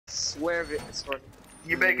swear it's for.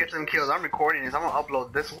 You better get some kills. I'm recording this. I'm gonna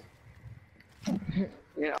upload this one.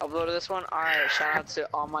 Yeah, upload this one. Alright, shout out to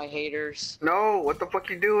all my haters. No, what the fuck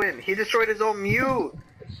you doing? He destroyed his own mute.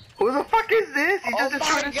 Who the fuck is this? He just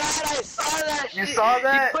destroyed my god, I saw that You shit. saw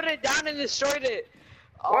that? He put it down and destroyed it.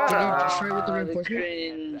 What? Oh, Did he destroy with the reinforcement?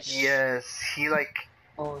 cringe. Yes, he like.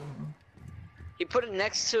 Oh. He put it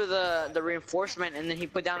next to the reinforcement and then he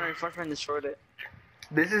put down the reinforcement and destroyed it.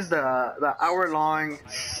 This is the hour-long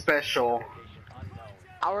special.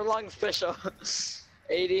 Hour-long special.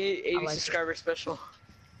 80 like subscriber special.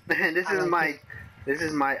 this is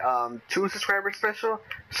my 2 subscriber special.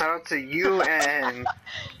 Shout out to you and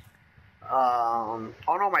oh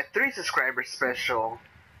no, my 3 subscriber special.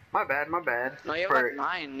 My bad. No, you have like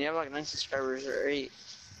 9. You have like 9 subscribers or 8.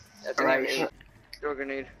 I think I have 8. Throw a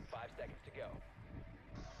grenade. 5 seconds to go.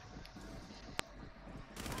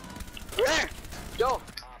 There! Yo!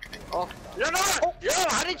 Oh. No! Yo,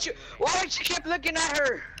 why did you keep looking at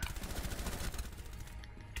her?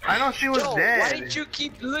 I know she was Joe, dead. why did you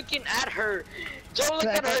keep looking at her? Joe looked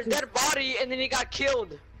at her dead body and then he got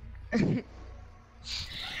killed.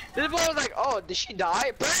 This boy was like, oh, did she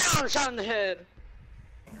die? Bam! Shot in the head.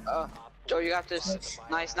 Joe, you got this.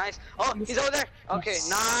 Nice. Oh, he's over there. Okay,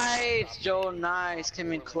 nice, Joe, nice.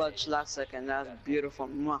 Came in clutch last second. That's beautiful.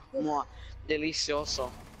 Mwah, mwah.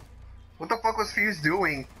 Delicioso. What the fuck was Fuse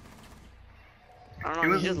doing? I don't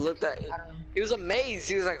know, he just looked at it. He was amazed.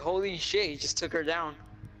 He was like, holy shit, he just took her down.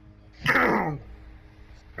 Our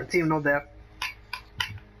team no death.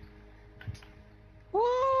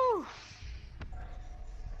 Woo!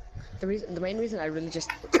 The main reason I really just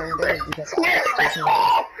turned there is because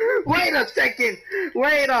Wait a second!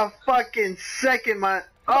 Wait a fucking second, my.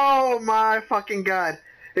 Oh my fucking god.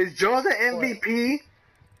 Is Joe the MVP?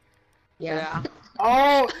 yeah.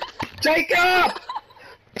 Oh! Jacob!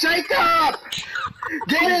 Jacob!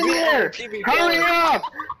 Get in here! Hurry up!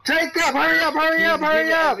 Jacob, hurry up!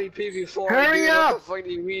 MVP before. Hurry dude, up! What the fuck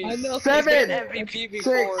do you mean? I know. 7, MVP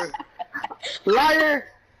before. 6, liar!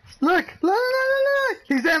 Look!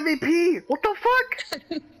 He's MVP! What the fuck?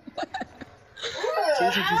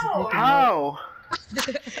 How?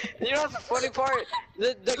 You know what's the funny part?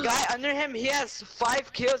 The guy under him, he has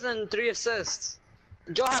 5 kills and 3 assists.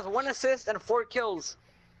 Joe has 1 assist and 4 kills.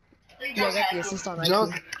 Yeah, I got the assist on Joe,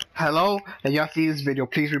 IQ. hello? And y'all see this video,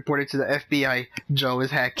 please report it to the FBI. Joe is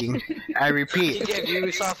hacking. I He repeat. gave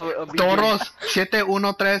Ubisoft a BB. Toros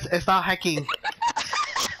 713 está hacking.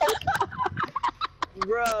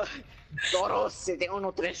 Bro. Toros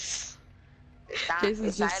 713. Está el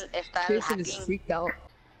Jason is hacking. freaked out.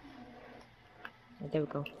 Oh, there we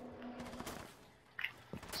go.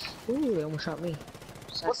 Ooh, they almost shot me.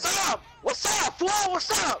 What's up? Whoa,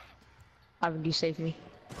 what's up? Ivan, you saved me.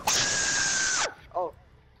 Oh.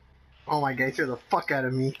 Oh my god, you scared the fuck out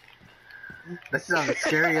of me. That sounds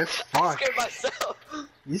scary as I fuck. scared myself.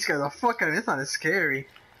 You scared the fuck out of me, it's not as scary.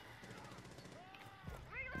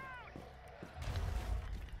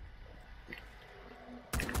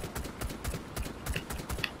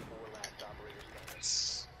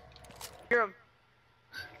 Hear him.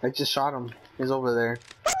 I just shot him. He's over there.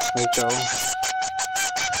 Hey Joe.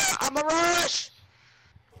 I'm a rush.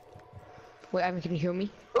 Wait, Ivan, can you hear me?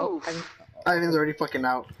 Oof. Ivan. Ivan's already fucking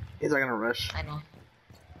out. He's not gonna rush. I know.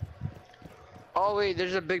 Oh wait,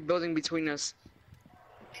 there's a big building between us.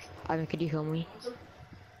 Ivan, could you heal me?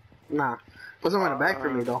 Nah. Put some in the bag for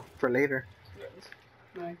me though, for later.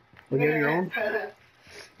 Will you have your own?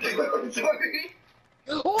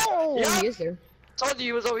 Oh, Yeah. he is there. Told you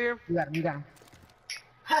he was over here. You got him.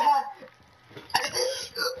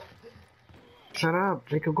 Shut up,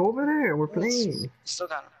 Jacob, go over there, we're playing. Still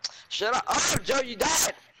got him. Shut up. Oh, Joe, you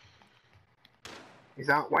died. He's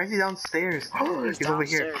out. Why is he downstairs? He's He's over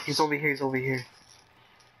here. downstairs. He's over here. He's over here.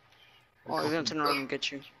 Oh, he's gonna turn around and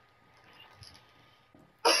get you.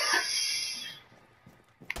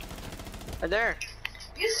 Right there.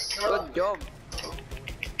 Good job.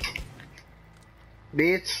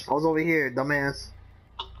 Bitch, I was over here, dumbass.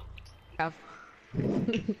 Have.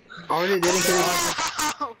 Already didn't kill each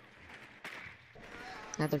Ow!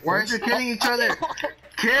 Another Why aren't you killing each other?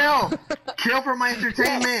 Kill! Kill for my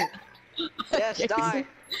entertainment! Yes, die.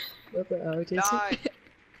 What the hell, Jason? Die.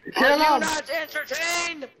 Kill Are you him! not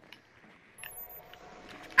entertained?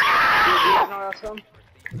 You guys know where that's from?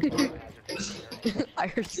 I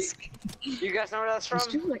heard this. You guys know where that's from? He's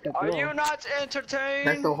doing like a Are blow. you not entertained?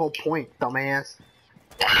 That's the whole point, dumbass.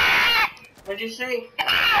 What'd you say?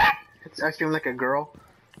 I scream like a girl,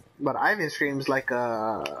 but Ivan screams like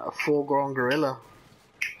a full-grown gorilla.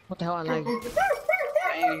 What the hell, I like?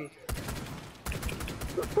 Dang.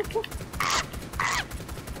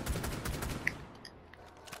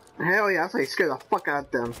 Hell yeah, that's how you scare the fuck out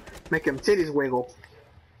of them. Make them titties wiggle.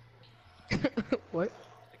 What?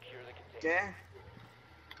 Secure the container. Yeah.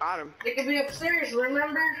 Got him. They could be upstairs,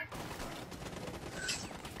 remember?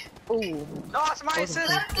 Ooh. No, it's my assist.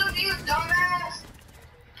 Left of you, dumbass!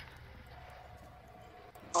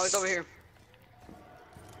 Oh, he's over here.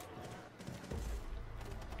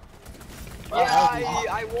 Oh, Yeah,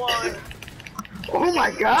 I won. Oh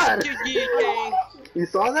my god! GG. You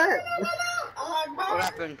saw that? What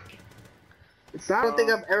happened? I don't think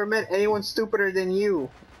I've ever met anyone stupider than you.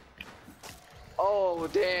 Oh,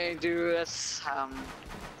 dang, dude, that's,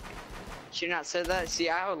 should not said that. See,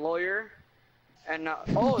 I have a lawyer, and,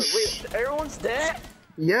 oh, wait, everyone's dead?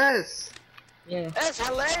 Yes! Yeah. That's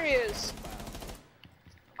hilarious!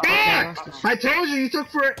 Fuck! I told you, you took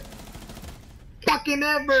for fucking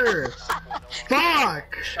ever!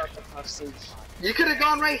 Fuck! Shut the hostage. You could have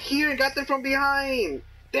gone right here and got them from behind!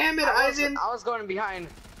 Damn it, I Ivan! was going behind.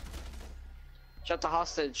 Shut the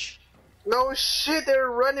hostage. No shit, they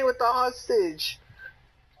were running with the hostage.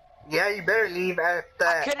 Yeah, you better leave at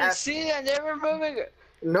that. Couldn't see and they were moving.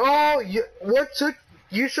 No, you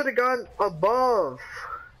should have gone above.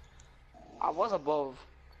 I was above.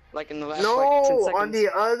 Like in the last No, like 10 seconds. on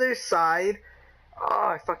the other side. Oh,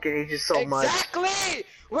 I fucking hate you so much. Exactly!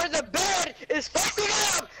 Where the bed is fucking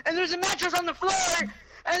up! And there's a mattress on the floor!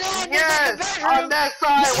 And then Yes, there's like a bedroom! on that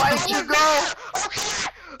side. Why did you go? Okay!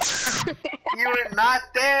 You were not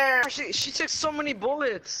there. She took so many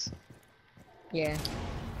bullets. Yeah.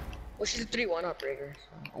 Well, she's a 3-1 operator,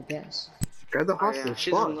 so I guess. Grab the Oh, hostage. yeah.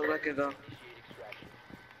 She's Fuck. on the record though.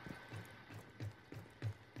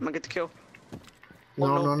 I'm gonna get the kill. No,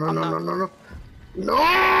 Oh, no, no, I'm no, no, not. no, no.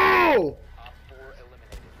 No! Op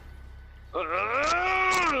 4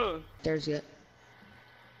 eliminated. There's yet.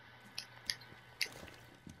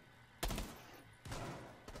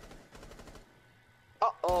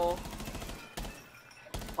 Uh-oh.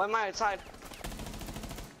 Why am I outside?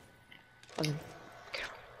 Okay.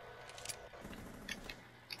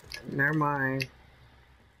 Never mind.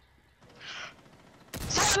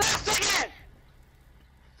 Say left again!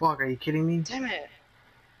 Fuck, are you kidding me? Damn it.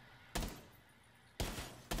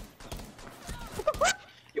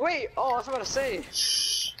 Wait, oh, I was about to say.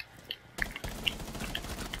 Shh.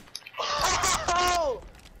 Oh!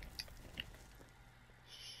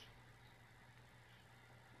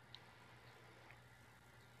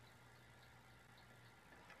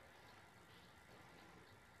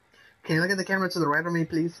 Can you look at the camera to the right of me,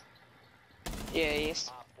 please? Yeah, yes.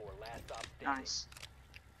 Op 4 last stop standing. Nice.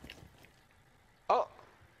 Oh.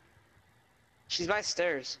 She's by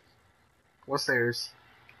stairs. What stairs?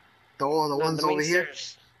 The ones the main over here?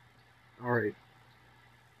 stairs. Alright.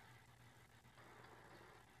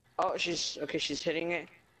 Oh, she's hitting it.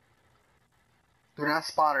 Do not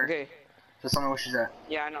spot her. Okay. Just tell me where she's at.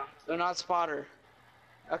 Yeah, I know. Do not spot her.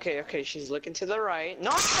 Okay, she's looking to the right.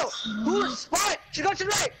 No! Who's spot? She's going to the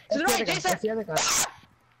right! To the right, Jason! That's the other guy.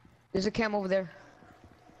 There's a cam over there.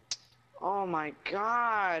 Oh my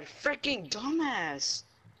god. Freaking dumbass.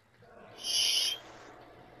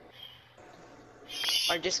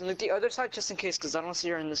 Alright, Jason, look the other side just in case, because I don't see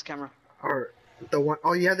her in this camera. Or the one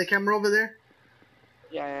oh you have the camera over there?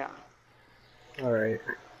 Yeah. Alright.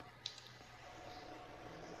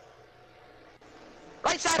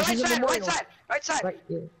 Right side, Oh, right she's in the side, right memorial. side, right side! Right,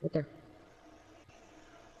 yeah, right there.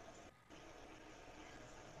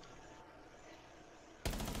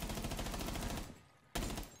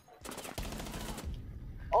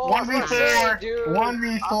 Oh, I was gonna say, 1v4! dude.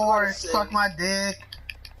 1v4! say. Suck my dick!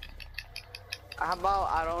 How about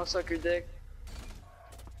I don't suck your dick?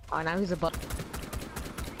 Oh, now he's a butt.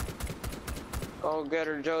 Oh, get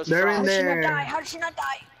her, Joe's They're in Frost. there. How did she not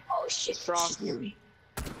die? Oh shit. Frost. She's near me.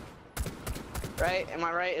 Right? Am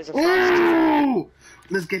I right? Is it Frost? Ooh!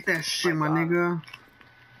 Let's get that shit, My my God. nigga.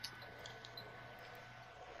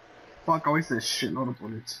 Fuck, I wasted a shitload of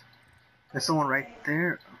bullets. There's someone right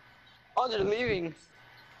there. Oh, they're leaving.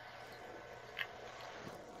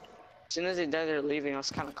 As soon as they died, they're leaving. I was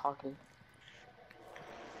kind of cocky.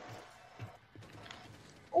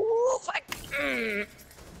 Ooh, fuck.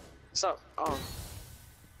 What's up? Oh.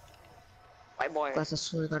 White boy. Glass, I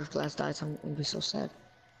swear to God, if Glass dies, I'm gonna be so sad.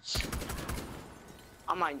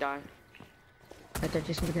 I might die. Right there,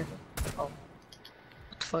 Jason, be careful. Oh. What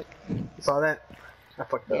the fuck? You saw that? I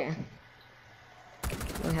fucked up. Yeah.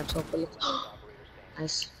 We only have 12 bullets.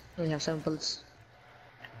 Nice. We only have 7 bullets.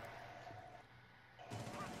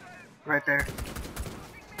 Right there.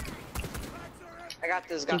 I got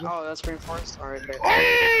this guy. Oh, that's reinforced. Alright, there.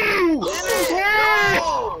 Oh!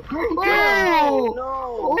 Oh!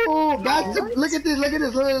 No! Oh! That's look at this! Look at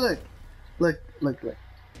this! Look! Look! Look! Look! Look!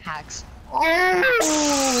 Hacks.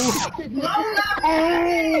 Oh!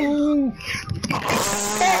 Oh!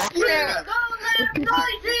 Fuck yeah!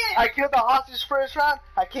 I killed the hostage first round.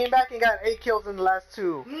 I came back and got 8 kills in the last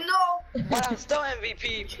 2. No! But I'm still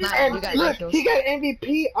MVP. Nah, And you got look, kills. he got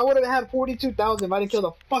MVP. I would have had 42,000 if I didn't kill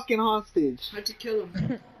the fucking hostage. How'd you kill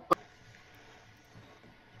him?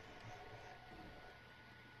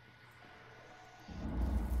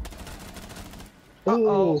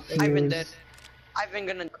 Oh, I've been dead. I've been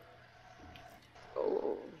gonna.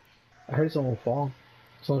 Oh. I heard someone fall.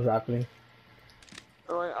 Someone's rapping.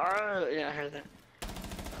 Oh, yeah, I heard that.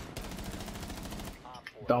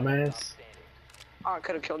 Dumbass. Oh, I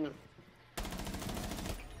could have killed him.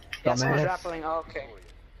 Yeah, someone's Dumbass. rappelling. Oh, okay.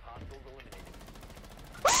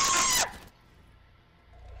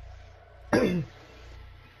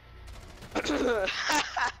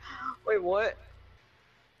 Wait, what?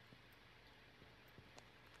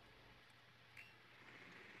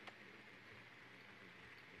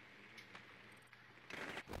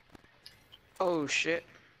 Oh shit.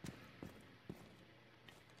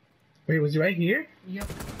 Wait, was he right here? Yep.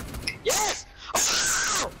 Yes!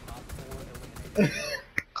 Oh!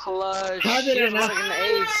 Clutch. How did He I was not- running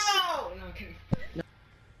an ace. No, no, okay.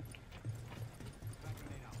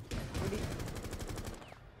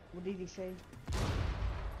 What did he say?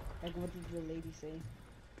 Like, what did the lady say?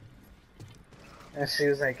 And she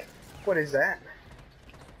was like, "What is that?"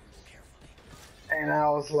 And I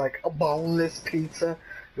was like, "A boneless pizza."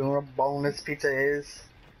 You know what a boneless pizza is?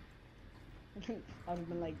 I would have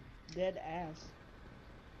been like, dead ass.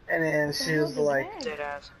 And then What the she hell was is like, that? Dead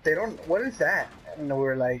ass. "They don't. What is that?" And we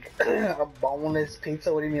were like, "A boneless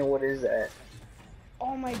pizza. What do you mean? What is that?"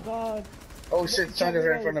 Oh my god. Oh shit! Chunga's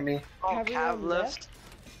right in front of me. Oh, Have we Cav all left.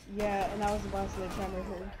 Yeah, and I was about to say camera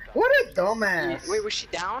her. What a dumbass! Wait, was she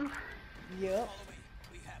down? Yep.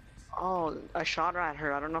 Oh, I shot at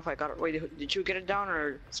her. I don't know if I got it. Wait, did you get it down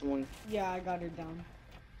or someone? Yeah, I got her down.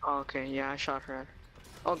 Oh, okay, yeah, I shot her at.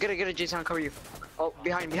 Oh, get it, Jason, I'll cover you. Oh,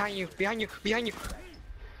 behind you.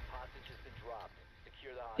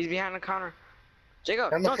 He's behind the counter.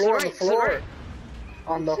 Jacob, On the no, floor, to on the the right, floor, to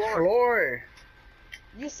on the floor. floor.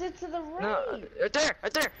 You sit to the the right. right. No,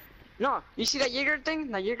 right there. No, you see that Jaeger thing?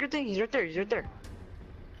 That Jaeger thing? He's right there. Right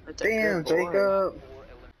there. Damn, Good boy. Jacob.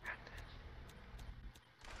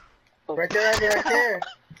 Oh. Right there.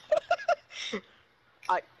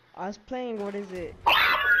 I was playing, what is it? I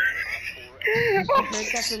heard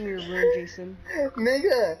that from your room, Jason.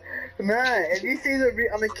 Nigga, nah, if you see the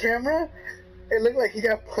on the camera, it looked like he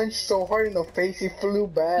got punched so hard in the face he flew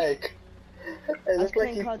back. It I was looked like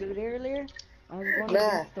playing he. Call of Duty earlier. I was going Nah,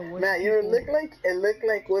 against the worst nah, you know, people. it looked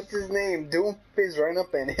like what's his name? Doomfist ran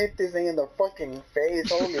up and hit this thing in the fucking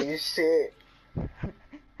face. Holy shit!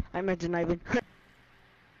 I imagine Ivan. Hostile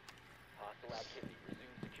activity. Resume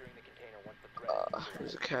securing the container once the threat is destroyed.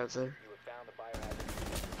 There's a cat there. You have found the biohazard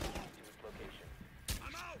container. To its location.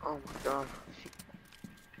 Oh my god.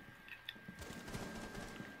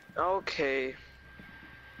 Okay.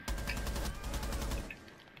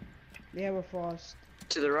 They have a frost.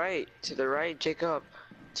 To the right, Jacob.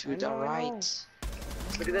 To I the know, I right. know.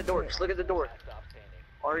 Look at the door. Just look at the door. Last stop standing.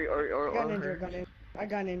 Or I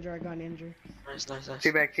got her. ninja, I got ninja. Nice.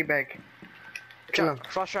 Teabag. Kill him.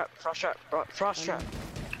 Frost trap. Frost trap.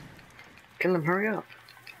 Kill him, hurry up.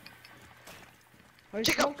 Oh,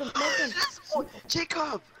 Jacob! smoke him. Oh,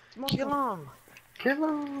 Jacob! Smoke Kill him! Kill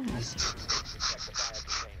him. Protect the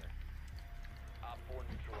biocontainer. Op 4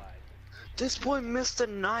 neutralized. This boy missed a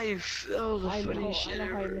knife. That was the I know funniest shit how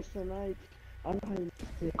I ever. missed the night. I know how you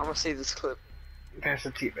missed it. I'm gonna save this clip. Pass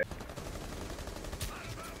the teabag.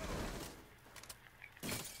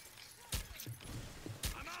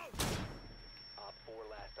 Op 4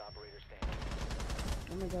 last operator standing.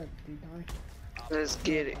 Oh my god, they died. Let's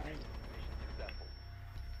get it. Mission successful.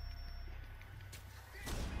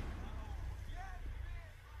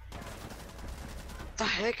 The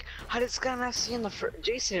heck? How did this guy not see him the first?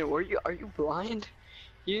 Jason, are you blind?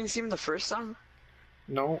 You didn't see him the first time?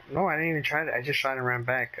 No, I didn't even try it. I just shot and ran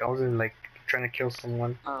back. I wasn't like trying to kill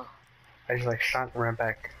someone. Oh. I just like shot and ran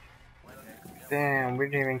back. Damn, we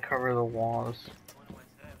didn't even cover the walls.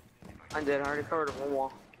 I did. I already covered one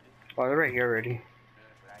wall. Oh, they're right here already.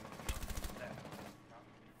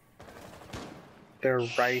 They're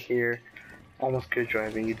right here. Almost good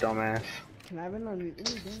driving, you dumbass. Can I have it on mute? Ooh,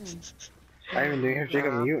 damn. I even didn't have to take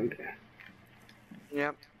a mute.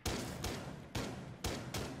 Yep.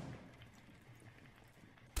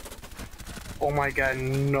 Oh my god,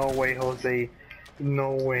 no way, Jose.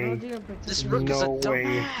 No How way. do you protect This the rook is a No way.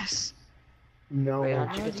 dumbass. No. Wait, How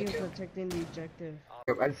how'd you get do the you kill? protecting the objective?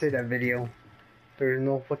 I'd say that video. There's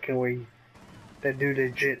no fucking way. That dude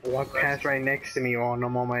legit walked past right next to me while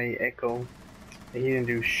I'm on my echo. And he didn't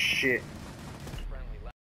do shit.